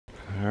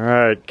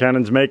right,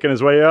 Kenan's making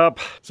his way up.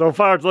 So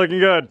far, it's looking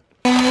good.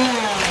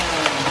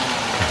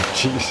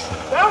 Jeez.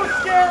 That was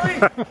scary!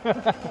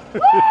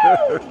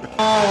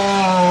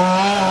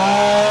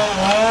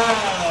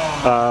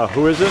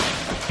 Who is it?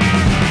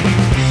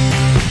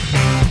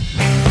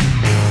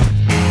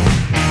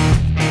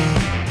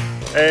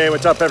 Hey,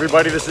 what's up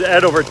everybody? This is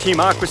Ed over at Team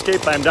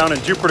Aquascape. I'm down in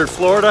Jupiter,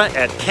 Florida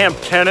at Camp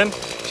KENAN.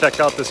 Check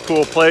out this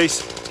cool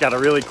place. It's got a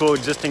really cool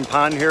existing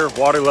pond here.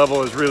 Water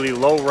level is really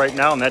low right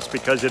now, and that's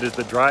because it is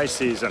the dry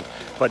season.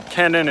 But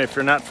KENAN, if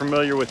you're not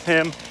familiar with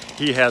him,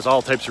 he has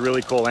all types of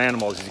really cool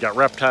animals. He's got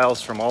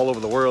reptiles from all over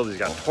the world. He's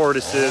got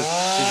tortoises,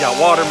 he's got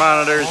water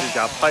monitors, he's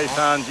got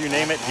pythons, you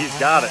name it, he's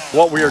got it.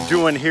 What we are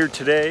doing here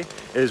today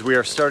is we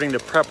are starting to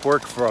prep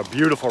work for a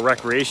beautiful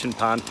recreation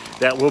pond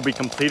that will be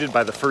completed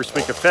by the first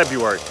week of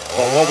February.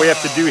 But what we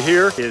have to do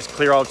here is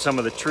clear out some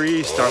of the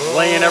trees, start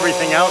laying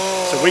everything out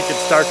so we can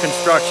start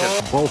construction.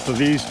 Both of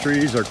these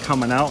trees are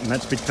coming out, and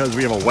that's because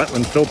we have a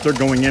wetland filter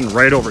going in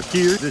right over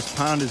here. This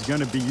pond is going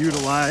to be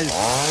utilized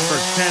for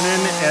KENAN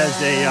as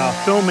a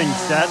filming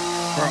set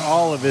for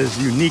all of his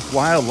unique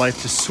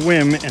wildlife to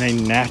swim in a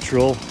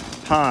natural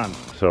pond.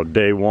 So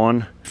day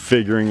one,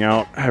 figuring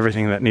out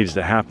everything that needs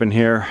to happen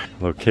here.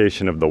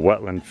 Location of the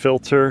wetland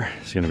filter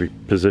is going to be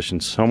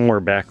positioned somewhere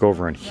back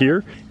over in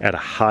here at a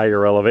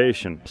higher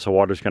elevation. So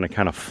water's going to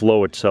kind of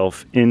flow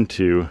itself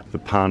into the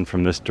pond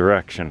from this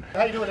direction.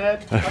 How you doing,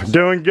 Ed?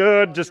 Doing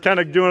good. Just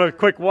kind of doing a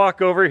quick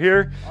walk over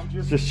here.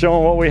 Just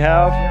showing what we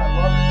have. Yeah, I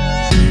love it.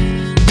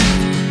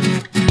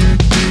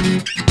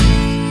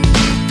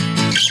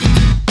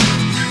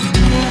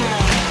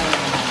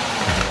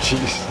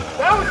 Jeez.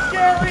 That was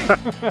scary!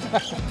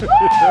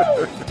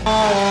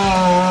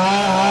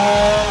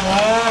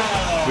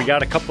 We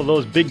got a couple of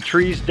those big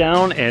trees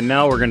down, and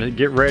now we're gonna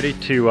get ready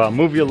to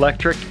move the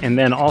electric and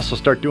then also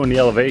start doing the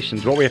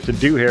elevations. What we have to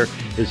do here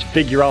is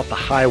figure out the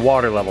high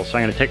water level. So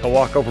I'm gonna take a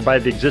walk over by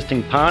the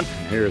existing pond.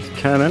 Here's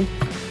KENAN.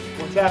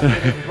 What's happening,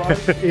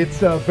 everybody? It's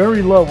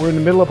very low. We're in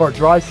the middle of our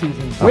dry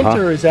season.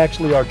 Winter is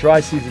actually our dry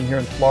season here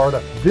in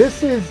Florida.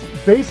 This is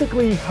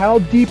basically how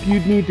deep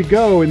you'd need to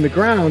go in the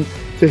ground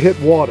to hit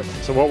water.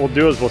 So what we'll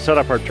do is we'll set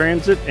up our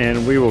transit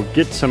and we will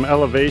get some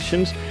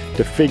elevations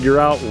to figure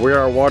out where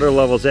our water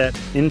level's at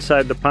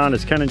inside the pond,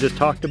 as KENAN just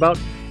talked about,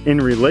 in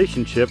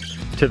relationship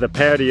to the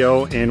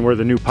patio and where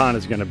the new pond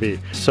is going to be.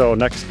 So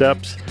next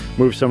steps,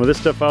 move some of this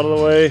stuff out of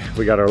the way.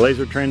 We got our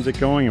laser transit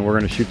going and we're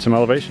going to shoot some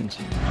elevations.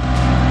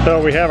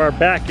 So we have our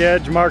back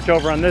edge marked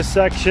over on this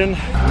section.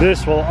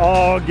 This will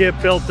all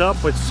get built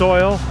up with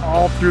soil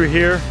all through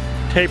here,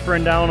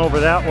 tapering down over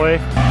that way.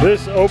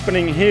 This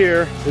opening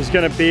here is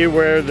going to be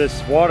where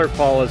this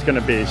waterfall is going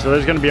to be. So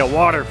there's going to be a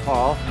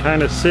waterfall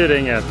kind of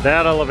sitting at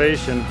that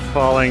elevation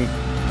falling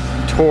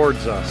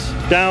towards us.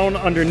 Down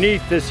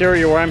underneath this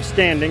area where I'm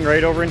standing,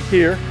 right over in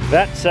here,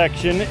 that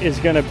section is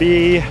going to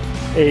be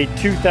a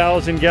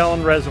 2,000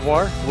 gallon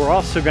reservoir. We're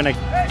also going to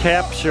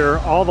capture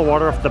all the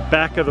water off the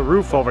back of the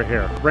roof over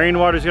here.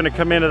 Rainwater is going to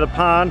come into the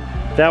pond.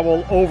 That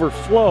will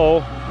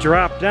overflow,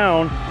 drop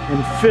down,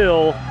 and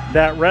fill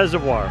that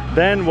reservoir.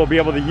 Then we'll be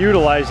able to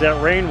utilize that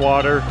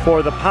rainwater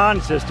for the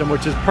pond system,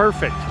 which is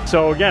perfect.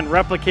 So again,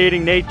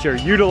 replicating nature,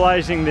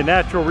 utilizing the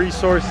natural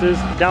resources.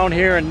 Down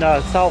here in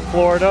South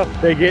Florida,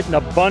 they get an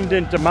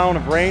abundant amount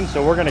of rain,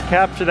 so we're gonna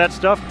capture that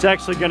stuff. It's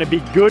actually gonna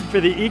be good for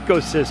the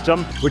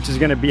ecosystem, which is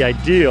gonna be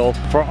ideal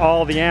for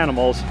all the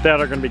animals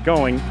that are gonna be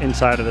going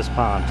inside of this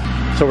pond.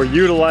 So we're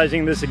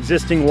utilizing this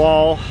existing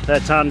wall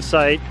that's on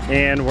site,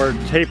 and we're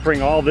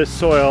tapering all this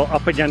soil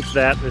up against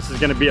that. This is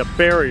gonna be a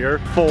barrier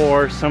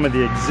for some of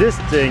the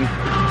existing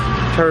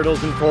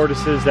turtles and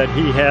tortoises that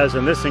he has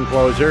in this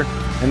enclosure.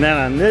 And then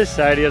on this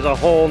side, he has a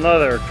whole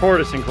nother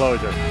tortoise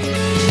enclosure.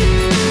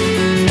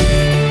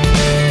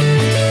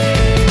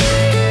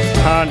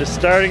 Pond is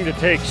starting to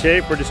take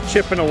shape. We're just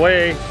chipping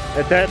away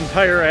at that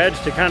entire edge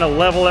to kind of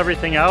level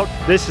everything out.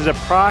 This is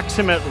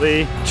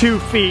approximately 2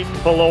 feet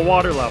below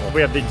water level.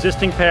 We have the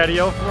existing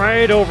patio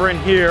right over in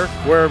here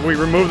where we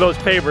remove those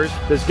pavers.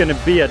 There's going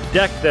to be a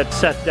deck that's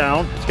set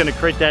down. It's going to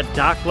create that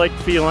dock-like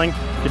feeling.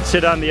 You can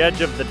sit on the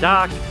edge of the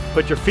dock,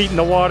 put your feet in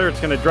the water. It's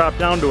going to drop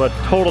down to a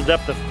total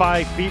depth of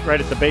 5 feet right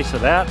at the base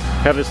of that.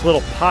 Have this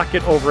little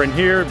pocket over in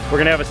here. We're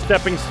going to have a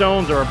stepping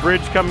stones or a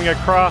bridge coming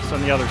across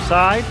on the other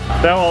side.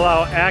 That will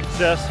allow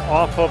access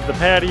off of the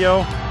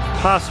patio,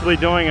 possibly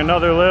doing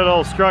another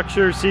little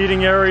structure,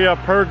 seating area,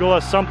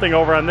 pergola, something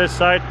over on this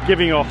side,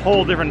 giving you a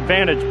whole different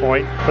vantage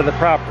point for the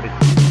property.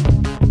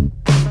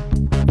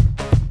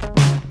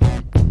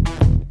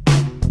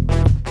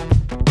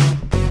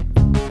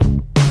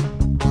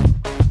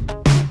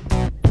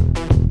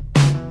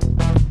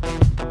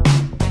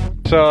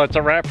 So it's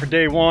a wrap for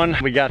day one.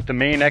 We got the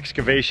main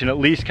excavation at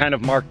least kind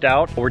of marked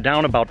out. We're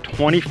down about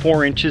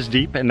 24 inches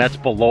deep, and that's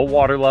below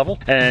water level.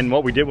 And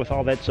what we did with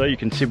all that soil, you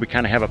can see we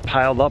kind of have it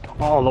piled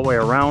up all the way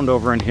around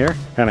over in here.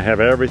 kind of have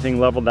everything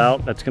leveled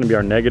out. That's going to be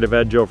our negative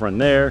edge over in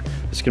there.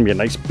 It's going to be a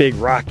nice big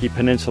rocky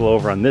peninsula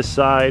over on this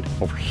side.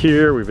 Over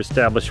here, we've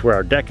established where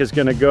our deck is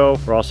going to go.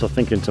 We're also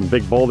thinking some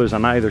big boulders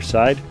on either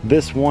side.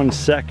 This one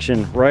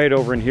section right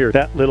over in here,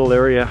 that little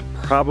area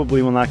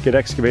probably will not get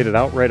excavated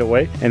out right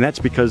away, and that's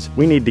because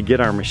we need to get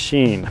our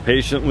machine.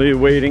 Patiently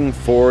waiting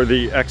for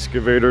the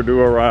excavator to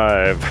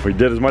arrive. We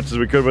did as much as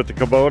we could with the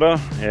Kubota,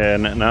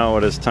 and now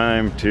it is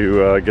time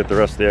to get the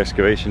rest of the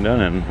excavation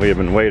done, and we have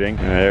been waiting.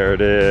 There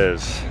it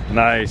is.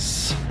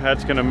 Nice.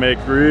 That's gonna make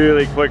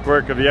really quick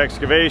work of the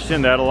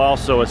excavation. That'll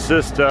also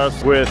assist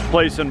us with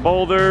placing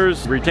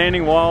boulders,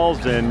 retaining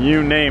walls, and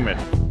you name it.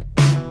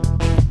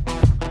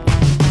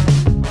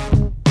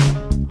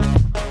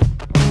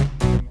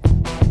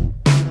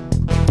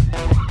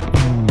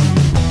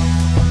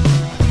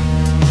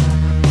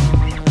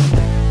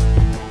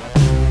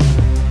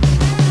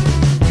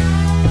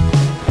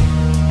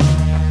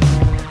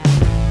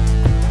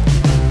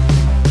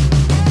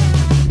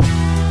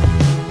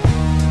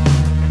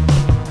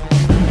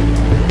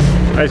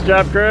 Nice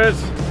job,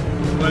 Chris.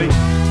 Buddy.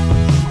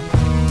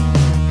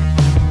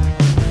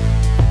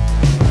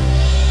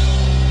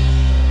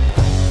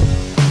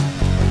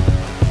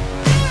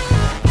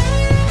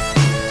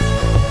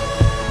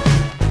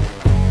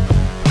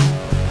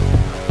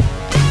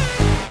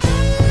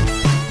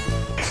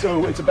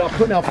 So it's about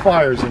putting out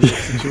fires in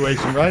this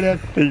situation, right,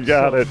 Ed? You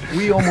got it.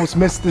 We almost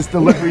missed this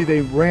delivery.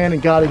 They ran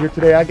and got it here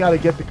today. I got to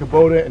get the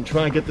Kubota and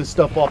try and get this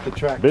stuff off the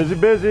track. Busy,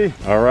 busy.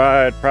 All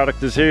right,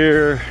 product is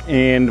here,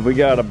 and we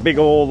got a big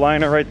old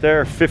liner right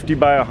there, 50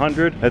 by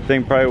 100. That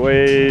thing probably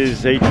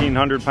weighs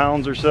 1,800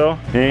 pounds or so.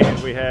 And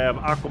we have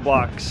aqua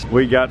blocks.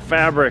 We got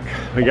fabric.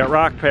 We got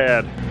rock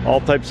pad.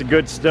 All types of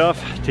good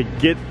stuff to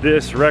get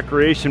this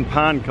recreation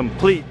pond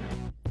complete.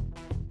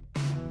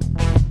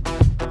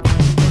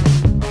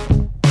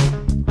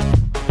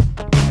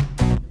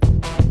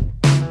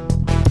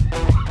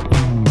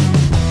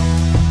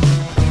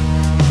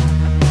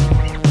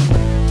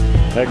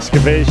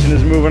 Excavation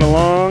is moving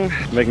along,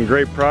 making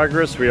great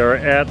progress. We are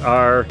at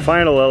our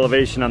final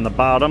elevation on the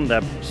bottom.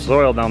 That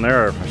soil down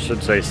there, or I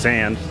should say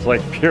sand, it's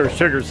like pure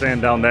sugar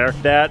sand down there.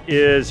 That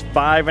is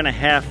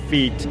 5.5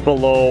 feet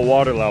below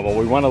water level.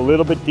 We went a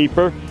little bit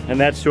deeper, and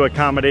that's to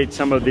accommodate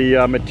some of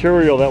the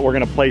material that we're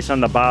gonna place on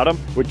the bottom,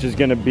 which is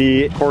gonna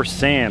be coarse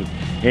sand.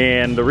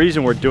 And the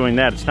reason we're doing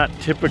that, it's not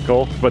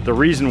typical, but the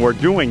reason we're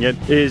doing it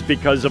is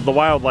because of the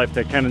wildlife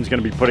that Kenan's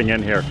gonna be putting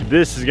in here.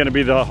 This is gonna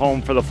be the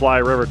home for the fly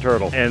river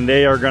turtle, and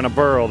they are gonna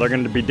burrow. They're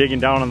gonna be digging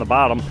down on the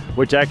bottom,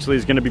 which actually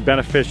is gonna be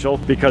beneficial,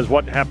 because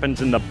what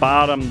happens in the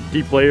bottom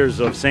deep layers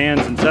of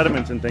sands and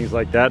sediments and things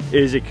like that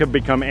is it could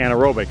become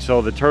anaerobic.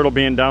 So the turtle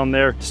being down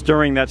there,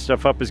 stirring that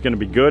stuff up is gonna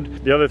be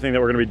good. The other thing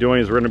that we're gonna be doing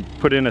is we're gonna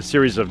put in a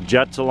series of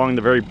jets along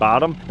the very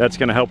bottom. That's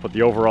gonna help with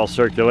the overall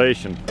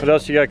circulation. What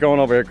else you got going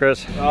over here,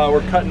 Chris?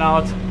 We're cutting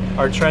out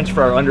our trench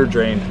for our under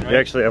drain. You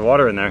actually have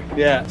water in there.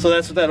 Yeah, so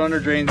that's what that under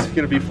drain's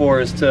gonna be for,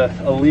 is to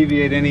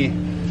alleviate any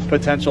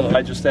potential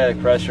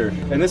hydrostatic pressure.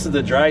 And this is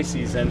the dry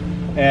season,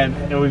 and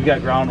we've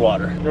got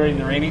groundwater. During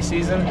the rainy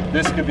season,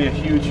 this could be a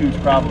huge, huge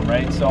problem,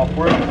 right? So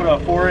we're gonna put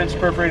a 4-inch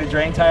perforated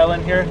drain tile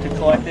in here to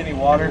collect any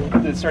water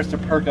that starts to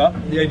perk up.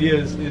 The idea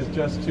is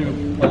just to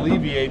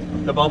alleviate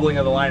the bubbling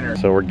of the liner.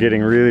 So we're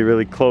getting really,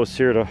 really close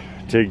here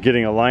to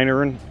getting a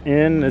liner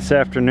in this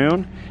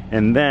afternoon.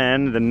 And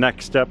then the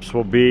next steps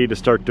will be to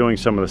start doing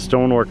some of the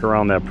stonework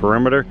around that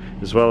perimeter,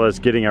 as well as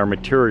getting our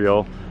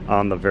material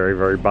on the very,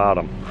 very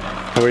bottom.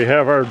 So we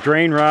have our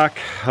drain rock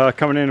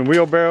coming in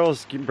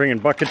wheelbarrows, bringing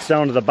buckets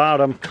down to the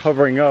bottom,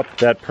 covering up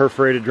that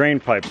perforated drain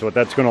pipe. So what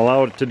that's going to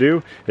allow it to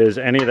do is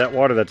any of that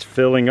water that's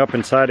filling up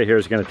inside of here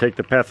is going to take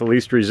the path of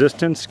least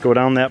resistance, go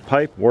down that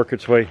pipe, work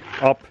its way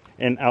up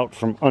and out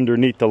from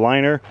underneath the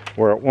liner,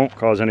 where it won't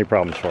cause any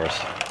problems for us.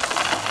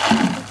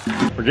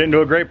 We're getting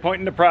to a great point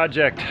in the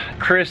project.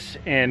 Chris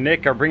and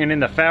Nick are bringing in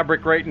the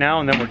fabric right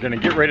now, and then we're gonna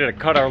get ready to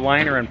cut our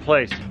liner in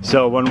place.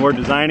 So when we're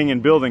designing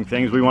and building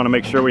things, we wanna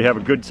make sure we have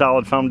a good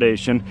solid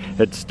foundation.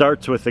 It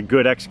starts with a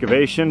good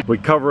excavation. We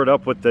cover it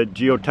up with the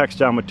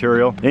geotextile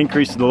material,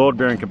 increases the load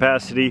bearing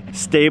capacity,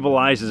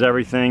 stabilizes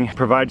everything,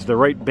 provides the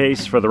right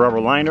base for the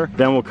rubber liner.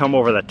 Then we'll come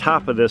over the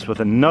top of this with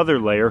another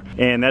layer,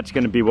 and that's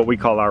gonna be what we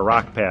call our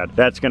rock pad.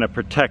 That's gonna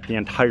protect the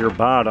entire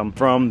bottom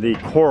from the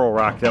coral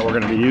rock that we're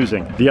gonna be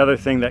using. The other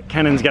thing that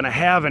Kenan's gonna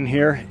have in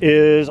here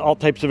is all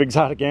types of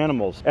exotic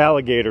animals,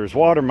 alligators,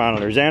 water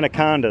monitors,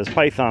 anacondas,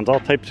 pythons,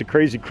 all types of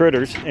crazy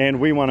critters, and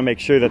we want to make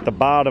sure that the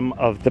bottom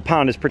of the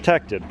pond is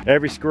protected.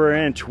 Every square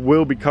inch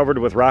will be covered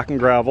with rock and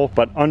gravel,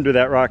 but under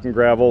that rock and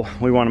gravel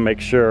we want to make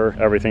sure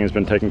everything has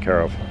been taken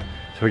care of.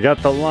 So we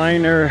got the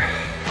liner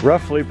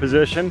roughly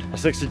positioned,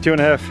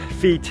 62.5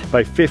 feet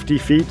by 50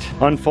 feet.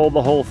 Unfold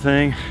the whole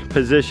thing,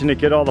 position it,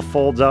 get all the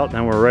folds out,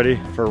 and we're ready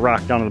for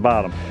rock down to the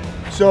bottom.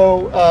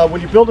 So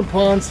when you're building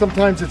ponds,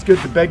 sometimes it's good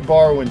to beg,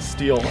 borrow, and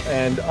steal.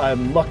 And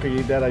I'm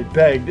lucky that I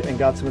begged and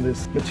got some of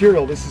this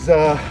material. This is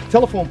a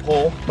telephone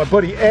pole my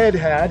buddy Ed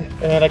had,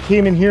 and I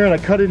came in here and I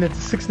cut it into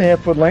 6.5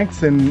 foot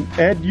lengths. And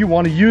Ed, you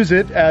want to use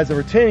it as a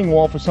retaining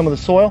wall for some of the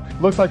soil.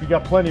 Looks like you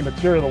got plenty of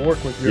material to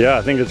work with here. Yeah,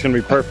 I think it's going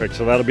to be perfect.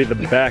 So that'll be the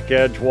back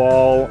edge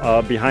wall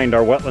behind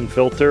our wetland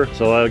filter.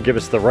 So that'll give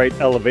us the right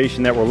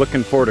elevation that we're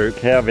looking for to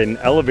have an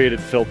elevated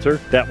filter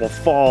that will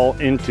fall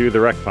into the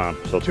rec pond.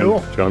 So it's Cool.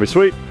 It's gonna be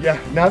sweet. Yeah,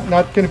 not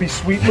going to be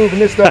sweet moving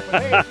this stuff.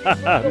 But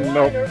hey,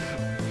 Nope.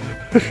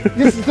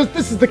 This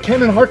is the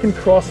Kenan Harkin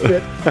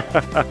CrossFit.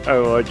 I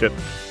like it.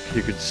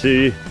 You could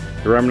see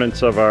the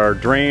remnants of our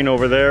drain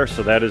over there.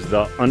 So that is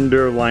the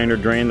underliner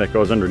drain that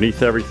goes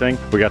underneath everything.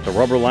 We got the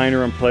rubber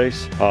liner in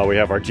place. We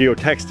have our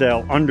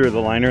geotextile under the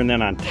liner, and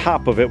then on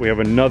top of it we have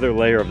another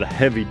layer of the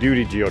heavy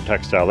duty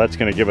geotextile. That's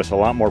going to give us a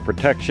lot more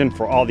protection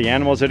for all the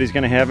animals that he's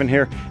going to have in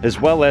here,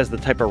 as well as the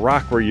type of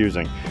rock we're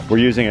using. We're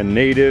using a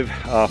native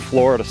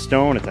Florida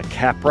stone. It's a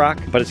cap rock,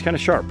 but it's kind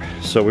of sharp.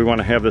 So we want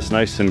to have this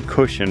nice and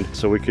cushioned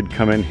so we could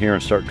come in here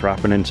and start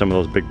dropping in some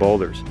of those big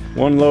boulders.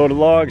 One load of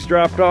logs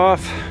dropped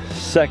off.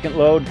 Second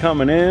load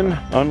coming in,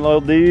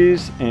 unload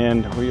these,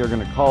 and we are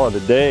gonna call it a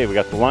day. We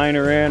got the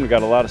liner in, we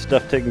got a lot of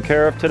stuff taken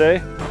care of today.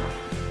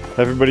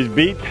 Everybody's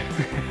beat,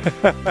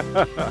 but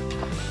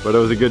it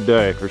was a good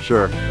day for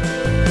sure.